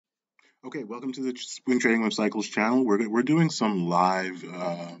Okay, welcome to the Swing Trading with Cycles channel. We're doing some live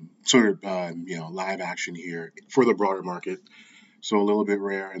live action here for the broader market. So a little bit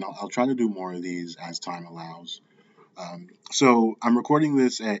rare, and I'll try to do more of these as time allows. So I'm recording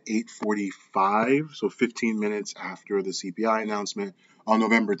this at 8:45, so 15 minutes after the CPI announcement on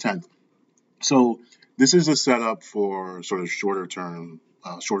November 10th. So this is a setup for sort of shorter term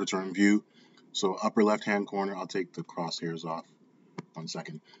view. So upper left hand corner, I'll take the crosshairs off. 1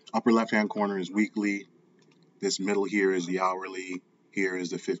 second. Upper left-hand corner is weekly. This middle here is the hourly. Here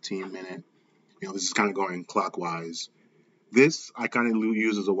is the 15-minute. This is kind of going clockwise. This I kind of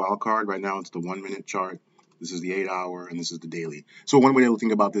use as a wild card. Right now, it's the 1-minute chart. This is the 8-hour, and this is the daily. So one way to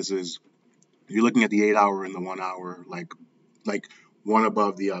think about this is you're looking at the 8-hour and the 1-hour like one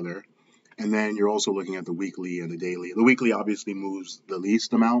above the other. And then you're also looking at the weekly and the daily. The weekly obviously moves the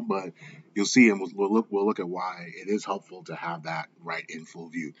least amount, but you'll see, and we'll look at why it is helpful to have that right in full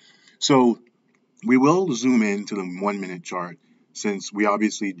view. So we will zoom in to the 1-minute chart since we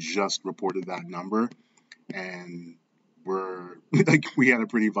obviously just reported that number, and we had a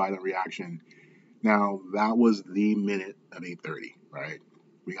pretty violent reaction. Now that was the minute of 8:30, right?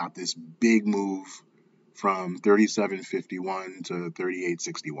 We got this big move from 37.51 to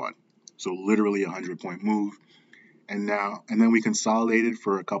 38.61. So literally a 100-point move. And then we consolidated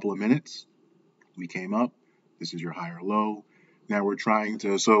for a couple of minutes. We came up. This is your higher low. Now we're trying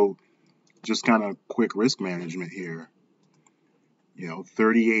to, so just kind of quick risk management here.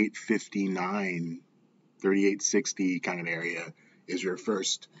 38.59, 38.60 kind of area is your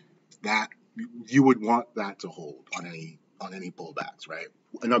first. That you would want that to hold on any pullbacks, right?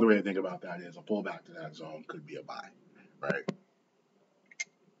 Another way to think about that is a pullback to that zone could be a buy, right?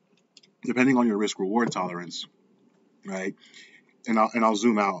 Depending on your risk reward tolerance, right? And I'll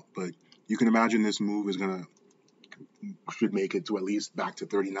zoom out, but you can imagine this move should make it to at least back to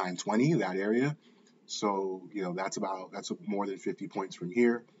 39.20, that area. So that's more than 50 points from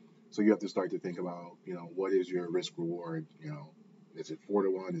here. So you have to start to think about what is your risk reward? Is it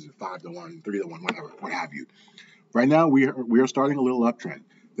 4-to-1? Is it 5-to-1? 3-to-1? Whatever, what have you. Right now we are starting a little uptrend.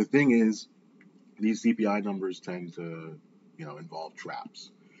 The thing is, these CPI numbers tend to involve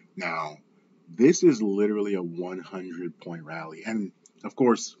traps. Now, this is literally a 100-point rally. And, of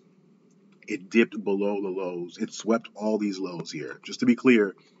course, it dipped below the lows. It swept all these lows here. Just to be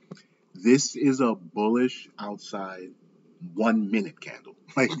clear, this is a bullish outside 1-minute candle.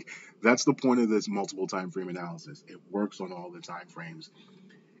 Like, that's the point of this multiple time frame analysis. It works on all the time frames.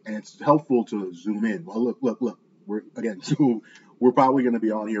 And it's helpful to zoom in. Well, look. We're probably going to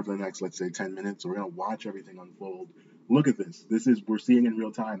be on here for the next, let's say, 10 minutes. So we're going to watch everything unfold. Look at this. We're seeing in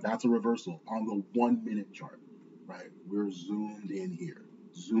real time. That's a reversal on the 1-minute chart, right? We're zoomed in here,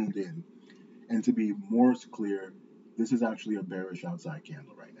 zoomed in. And to be more clear, this is actually a bearish outside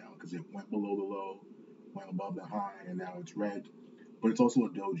candle right now because it went below the low, went above the high, and now it's red. But it's also a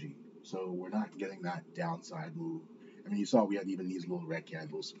doji, so we're not getting that downside move. I mean, you saw we had even these little red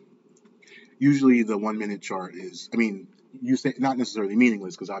candles. Usually the 1-minute chart is, you say not necessarily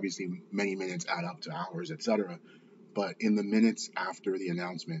meaningless because obviously many minutes add up to hours, etc. But in the minutes after the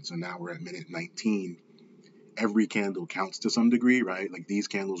announcement, so now we're at minute 19, every candle counts to some degree, right? Like these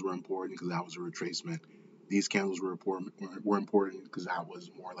candles were important because that was a retracement. These candles were important because that was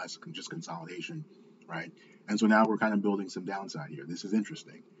more or less just consolidation, right? And so now we're kind of building some downside here. This is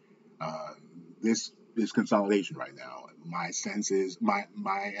interesting. This is consolidation right now. My sense is my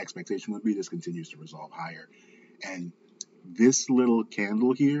expectation would be this continues to resolve higher. And this little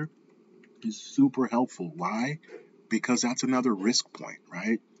candle here is super helpful. Why? Because that's another risk point,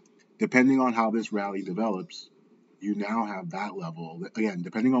 right? Depending on how this rally develops, you now have that level. Again,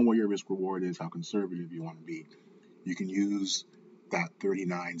 depending on what your risk reward is, how conservative you want to be, you can use that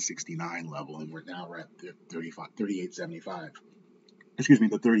 39.69 level, and we're at 38.75. Excuse me,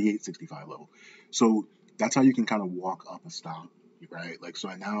 the 38.65 level. So that's how you can kind of walk up a stock, right? Like, so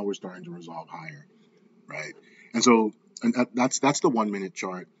now we're starting to resolve higher, right? And so that's the 1-minute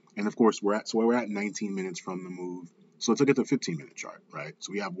chart. And of course, we're at 19 minutes from the move. So let's look at the 15-minute chart, right?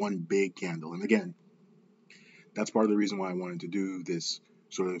 So we have one big candle. And again, that's part of the reason why I wanted to do this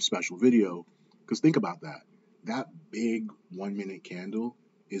sort of special video, because think about that. That big 1-minute candle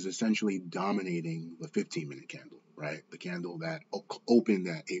is essentially dominating the 15-minute candle, right? The candle that opened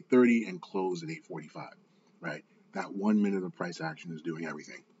at 8:30 and closed at 8:45, right? That 1 minute of price action is doing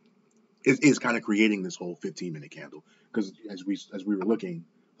everything. Is kind of creating this whole 15-minute candle, because as we were looking,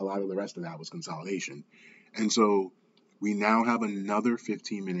 a lot of the rest of that was consolidation. And so we now have another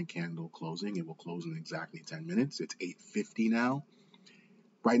 15-minute candle closing. It will close in exactly 10 minutes. It's 8:50 now.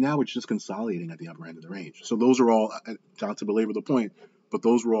 Right now, it's just consolidating at the upper end of the range. So those are all, not to belabor the point, But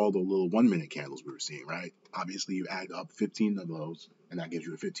those were all the little 1 minute candles we were seeing, right? Obviously, you add up 15 of those, and that gives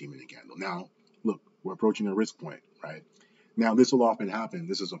you a 15-minute candle. Now, look, we're approaching a risk point, right? Now, this will often happen.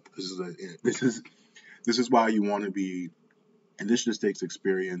 This is why you want to be, and this just takes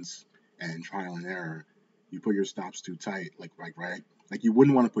experience and trial and error. You put your stops too tight, right? Like you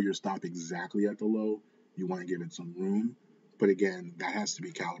wouldn't want to put your stop exactly at the low. You want to give it some room, but again, that has to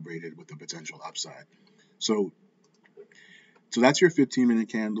be calibrated with the potential upside. So that's your 15-minute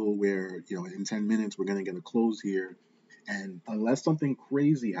candle where, in 10 minutes, we're going to get a close here. And unless something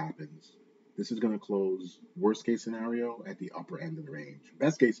crazy happens, this is going to close, worst case scenario, at the upper end of the range.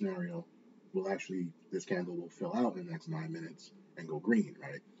 Best case scenario, this candle will fill out in the next 9 minutes and go green,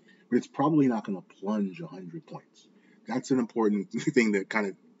 right? But it's probably not going to plunge 100 points. That's an important thing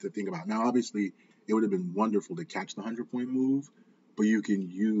to think about. Now, obviously, it would have been wonderful to catch the 100-point move, but you can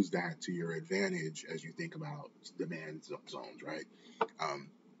use that to your advantage as you think about demand zones, right?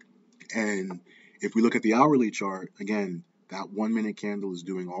 And if we look at the hourly chart, again, that 1 minute candle is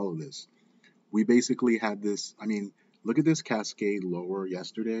doing all of this. We basically had this, look at this cascade lower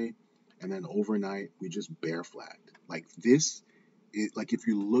yesterday, and then overnight we just bear flagged. Like this, if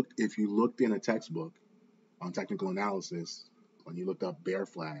you looked in a textbook on technical analysis, when you looked up bear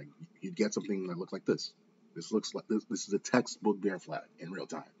flag, you'd get something that looked like this. This looks like this is a textbook bear flag in real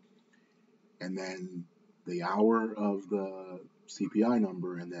time. And then the hour of the CPI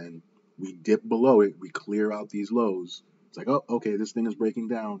number, and then we dip below it, we clear out these lows. It's like, oh, okay, this thing is breaking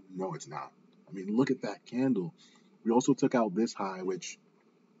down. No, it's not. Look at that candle. We also took out this high, which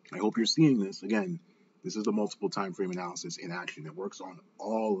I hope you're seeing this. Again, this is the multiple time frame analysis in action. It works on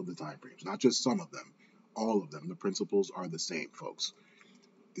all of the time frames, not just some of them, all of them. The principles are the same, folks.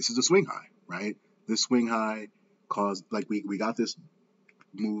 This is a swing high, right? This swing high caused, we got this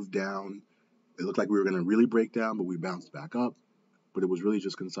move down. It looked like we were going to really break down, but we bounced back up. But it was really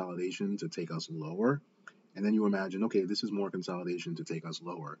just consolidation to take us lower. And then you imagine, okay, this is more consolidation to take us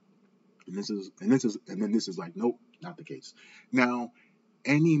lower. And then this is like, nope, not the case. Now,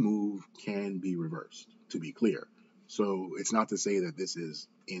 any move can be reversed, to be clear. So it's not to say that this is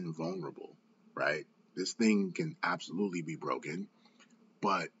invulnerable, right? This thing can absolutely be broken.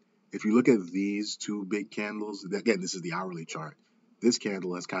 But if you look at these two big candles, again, this is the hourly chart. This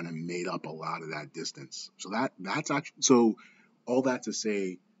candle has kind of made up a lot of that distance. So that's actually, so all that to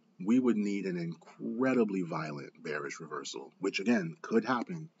say, we would need an incredibly violent bearish reversal, which again could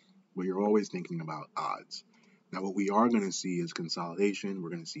happen, where you're always thinking about odds. Now, what we are going to see is consolidation. We're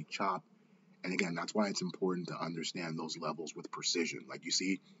going to see chop. And again, that's why it's important to understand those levels with precision. Like you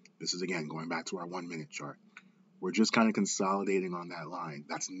see, this is again going back to our 1 minute chart. We're just kind of consolidating on that line.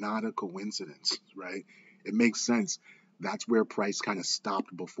 That's not a coincidence, right? It makes sense. That's where price kind of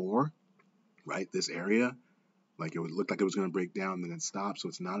stopped before, right? This area, like it would look like it was going to break down, then it stopped. So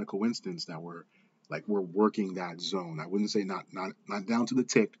it's not a coincidence that we're working that zone. I wouldn't say not down to the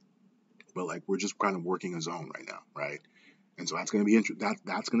tick, but we're just kind of working a zone right now, right? And so that's going to be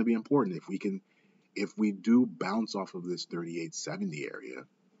that's going to be important. If we do bounce off of this 3870 area,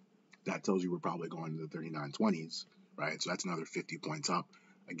 that tells you we're probably going to the 3920s, right? So that's another 50 points up.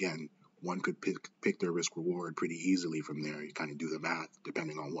 Again, one could pick their risk reward pretty easily from there. You kind of do the math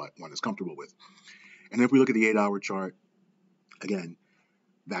depending on what one is comfortable with. And if we look at the 8-hour chart, again,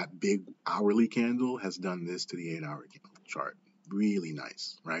 that big hourly candle has done this to the 8-hour chart. Really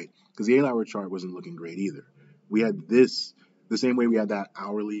nice, right? Because the 8-hour chart wasn't looking great either. We had this, the same way we had that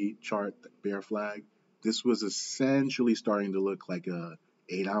hourly chart bear flag. This was essentially starting to look like a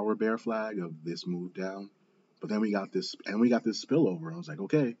 8-hour bear flag of this move down. But then we got this spillover. I was like,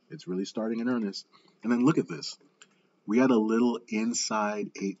 okay, it's really starting in earnest. And then look at this. We had a little inside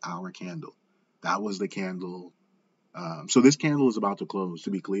 8-hour candle. That was the candle. So this candle is about to close,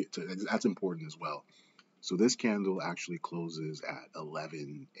 to be clear. That's important as well. So this candle actually closes at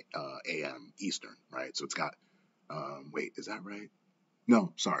 11 a.m. Eastern, right? So it's got, wait, is that right?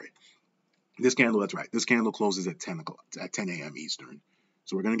 No, sorry. This candle, that's right. This candle closes at 10 a.m. Eastern.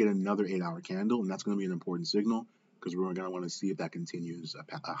 So we're going to get another 8-hour candle, and that's going to be an important signal because we're going to want to see if that continues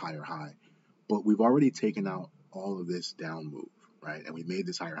a higher high. But we've already taken out all of this down move, right? And we made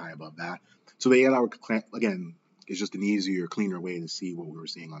this higher high above that. So the 8-hour, again, is just an easier, cleaner way to see what we were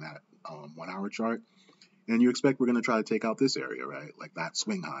seeing on that 1-hour chart. And you expect we're going to try to take out this area, right? Like that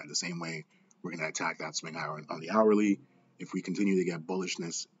swing high, the same way we're going to attack that swing high on the hourly. If we continue to get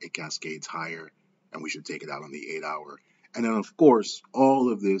bullishness, it cascades higher, and we should take it out on the 8-hour. And then, of course,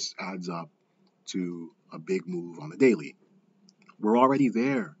 all of this adds up to a big move on the daily. We're already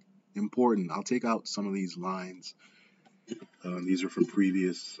there. Important. I'll take out some of these lines. These are from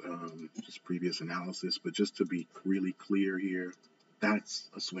previous analysis, but just to be really clear here, That's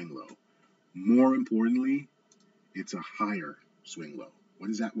a swing low. More importantly, it's a higher swing low. What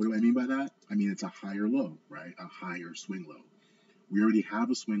is that? What do I mean by that? I mean it's a higher low, right? A higher swing low. We already have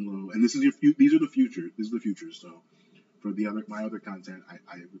a swing low, and this is these are the future. This is the futures. So for my other content,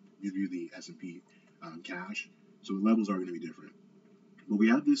 I review the S&P cash. So the levels are going to be different. But we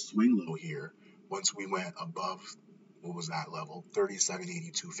have this swing low here. Once we went above, what was that level?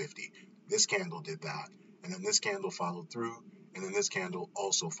 37.8250. This candle did that, and then this candle followed through, and then this candle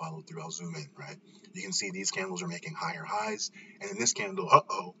also followed through. I'll zoom in, right? You can see these candles are making higher highs, and then this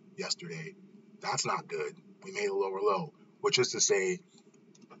candle, yesterday, that's not good. We made a lower low, which is to say,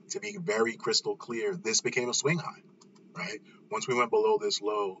 to be very crystal clear, this became a swing high, right? Once we went below this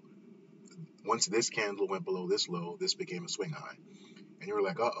low, once this candle went below this low, this became a swing high. And you were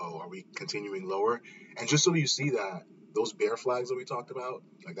like, are we continuing lower? And just so you see that, those bear flags that we talked about,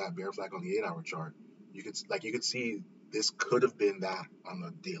 like that bear flag on the 8-hour chart, you could see this could have been that on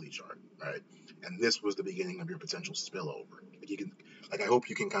the daily chart, right? And this was the beginning of your potential spillover. I hope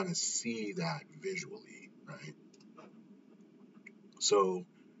you can kind of see that visually, right? So,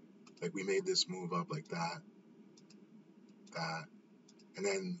 like we made this move up like that, and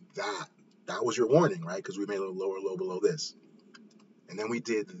then that was your warning, right? Because we made a lower low below this. And then we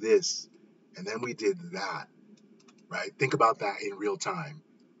did this, and then we did that, right? Think about that in real time.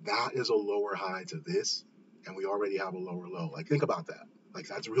 That is a lower high to this, and we already have a lower low. Like, think about that. Like,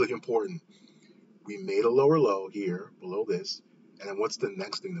 that's really important. We made a lower low here below this, and then what's the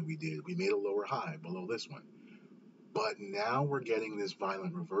next thing that we did? We made a lower high below this one. But now we're getting this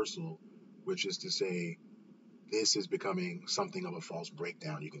violent reversal, which is to say this is becoming something of a false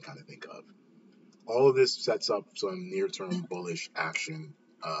breakdown you can kind of think of. All of this sets up some near-term bullish action.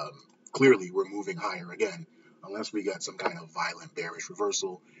 Clearly, we're moving higher again, unless we get some kind of violent bearish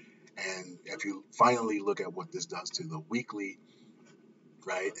reversal. And if you finally look at what this does to the weekly,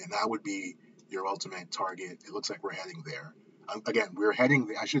 right, and that would be your ultimate target. It looks like we're heading there. Again, we're heading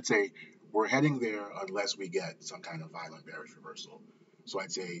there. I should say we're heading there unless we get some kind of violent bearish reversal. So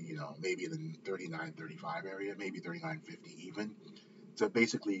I'd say, maybe the 39.35 area, maybe 39.50 even, to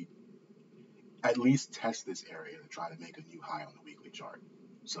basically at least test this area to try to make a new high on the weekly chart.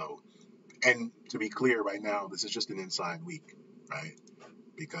 So, and to be clear right now, this is just an inside week, right?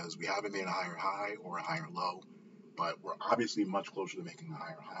 Because we haven't made a higher high or a higher low, but we're obviously much closer to making a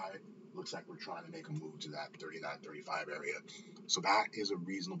higher high. Looks like we're trying to make a move to that 39.35 area. So that is a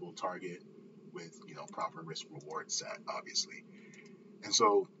reasonable target with, proper risk reward set, obviously. And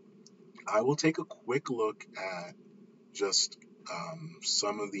so I will take a quick look at just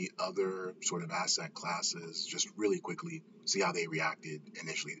some of the other sort of asset classes, just really quickly, see how they reacted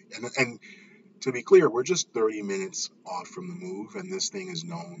initially. And to be clear, we're just 30 minutes off from the move, and this thing is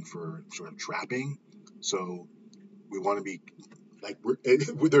known for sort of trapping. So we want to be like,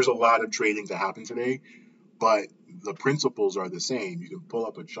 there's a lot of trading to happen today, but the principles are the same. You can pull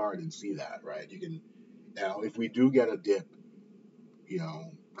up a chart and see that, right? You can, now, if we do get a dip,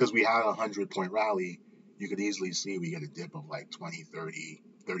 because we had a 100-point rally, you could easily see we get a dip of like 20, 30,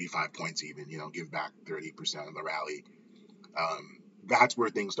 35 points even, give back 30% of the rally. That's where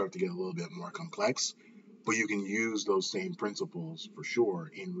things start to get a little bit more complex, but you can use those same principles for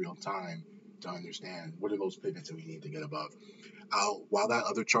sure in real time to understand what are those pivots that we need to get above. While that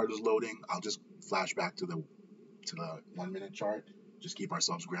other chart is loading, I'll just flash back to the 1-minute chart, just keep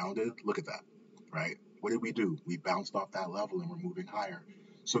ourselves grounded. Look at that, right? What did we do? We bounced off that level and we're moving higher.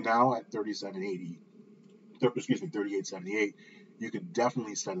 So now at 38.78, you could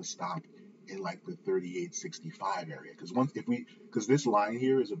definitely set a stop in like the 38.65 area. Because this line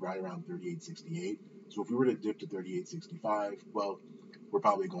here is right around 38.68. So if we were to dip to 38.65, well, we're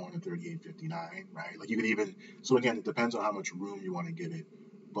probably going to 38.59, right? Like you could even, so again, it depends on how much room you want to give it.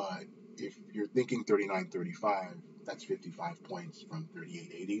 But if you're thinking 39.35, that's 55 points from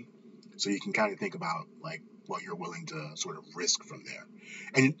 38.80. So you can kind of think about like what you're willing to sort of risk from there.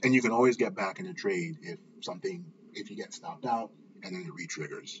 And you can always get back in a trade if you get stopped out and then it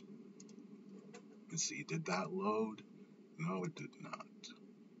re-triggers. Let's see, did that load? No, it did not.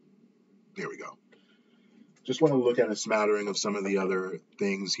 There we go. Just want to look at a smattering of some of the other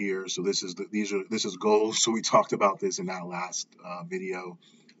things here. So this is gold. So we talked about this in that last video,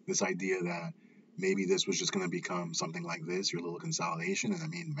 this idea that maybe this was just going to become something like this, your little consolidation. And I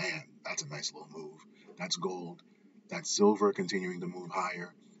mean, man, that's a nice little move. That's gold. That's silver continuing to move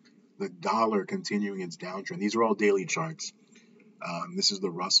higher. The dollar continuing its downtrend. These are all daily charts. This is the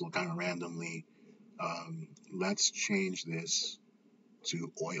Russell kind of randomly. Let's change this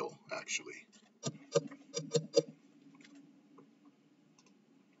to oil, actually.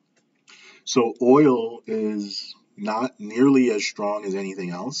 So oil is, not nearly as strong as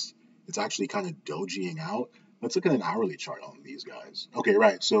anything else. It's actually kind of dojiing out. Let's look at an hourly chart on these guys. Okay,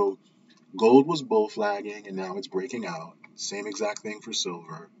 right. So gold was bull flagging and now it's breaking out. Same exact thing for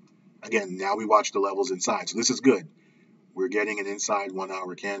silver. Again, now we watch the levels inside. So this is good. We're getting an inside 1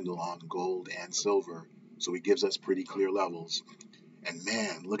 hour candle on gold and silver. So it gives us pretty clear levels. And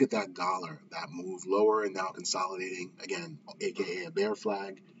man, look at that dollar. That move lower and now consolidating. Again, aka a bear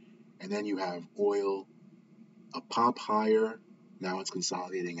flag. And then you have oil, a pop higher. Now it's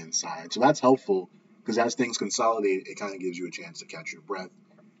consolidating inside. So that's helpful because as things consolidate, it kind of gives you a chance to catch your breath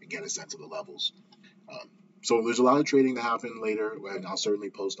and get a sense of the levels. Um, so there's a lot of trading to happen later, and I'll certainly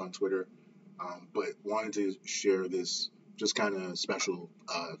post on Twitter. But wanted to share this just kind of special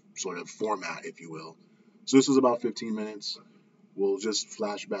sort of format, if you will. So this was about 15 minutes. We'll just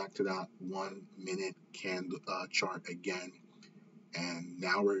flash back to that 1 minute candle chart again. And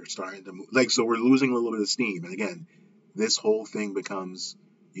now we're starting to move. So we're losing a little bit of steam. And again, this whole thing becomes,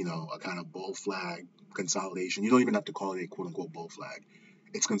 a kind of bull flag consolidation. You don't even have to call it a quote unquote bull flag.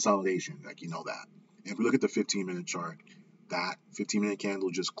 It's consolidation, that. And if we look at the 15-minute chart, that 15-minute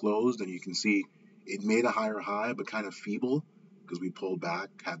candle just closed, and you can see it made a higher high, but kind of feeble because we pulled back,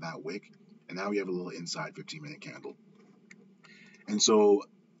 had that wick, and now we have a little inside 15-minute candle. And so,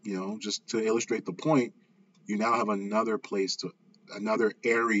 just to illustrate the point, you now have another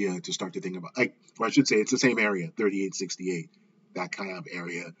area to start to think about. Or I should say, it's the same area, 38.68, that kind of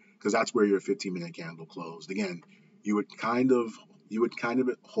area, because that's where your 15-minute candle closed. Again, you would kind of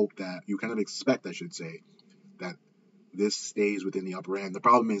hope that, you kind of expect, I should say, that this stays within the upper end. The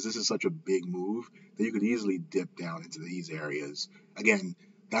problem is this is such a big move that you could easily dip down into these areas. Again,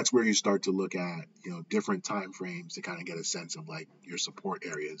 that's where you start to look at, different time frames to kind of get a sense of your support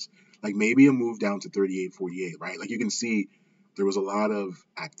areas. Maybe a move down to 38.48, right? You can see there was a lot of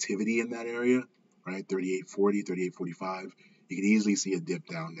activity in that area, right? 38.40, 38.45. You could easily see a dip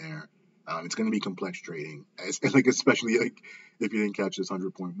down there. It's going to be complex trading, especially if you didn't catch this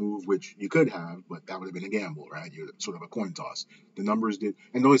 100-point move, which you could have, but that would have been a gamble, right? You're sort of a coin toss. The numbers did,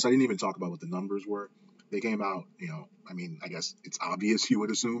 and notice I didn't even talk about what the numbers were. They came out, I guess it's obvious, you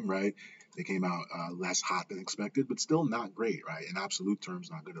would assume, right? They came out less hot than expected, but still not great, right? In absolute terms,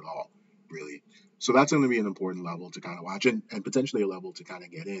 not good at all, really. So that's going to be an important level to kind of watch, and potentially a level to kind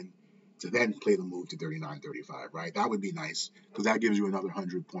of get in to then play the move to 39.35, right? That would be nice because that gives you another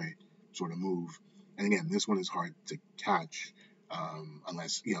 100-point sort of move. And again, this one is hard to catch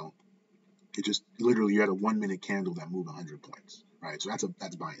unless, it just literally, you had a 1 minute candle that moved 100 points, right? So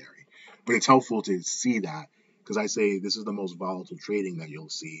that's binary. But it's helpful to see that because I say this is the most volatile trading that you'll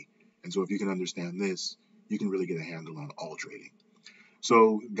see. And so if you can understand this, you can really get a handle on all trading.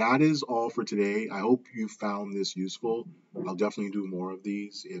 So that is all for today. I hope you found this useful. I'll definitely do more of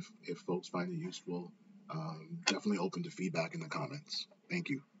these if folks find it useful. Definitely open to feedback in the comments. Thank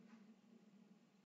you.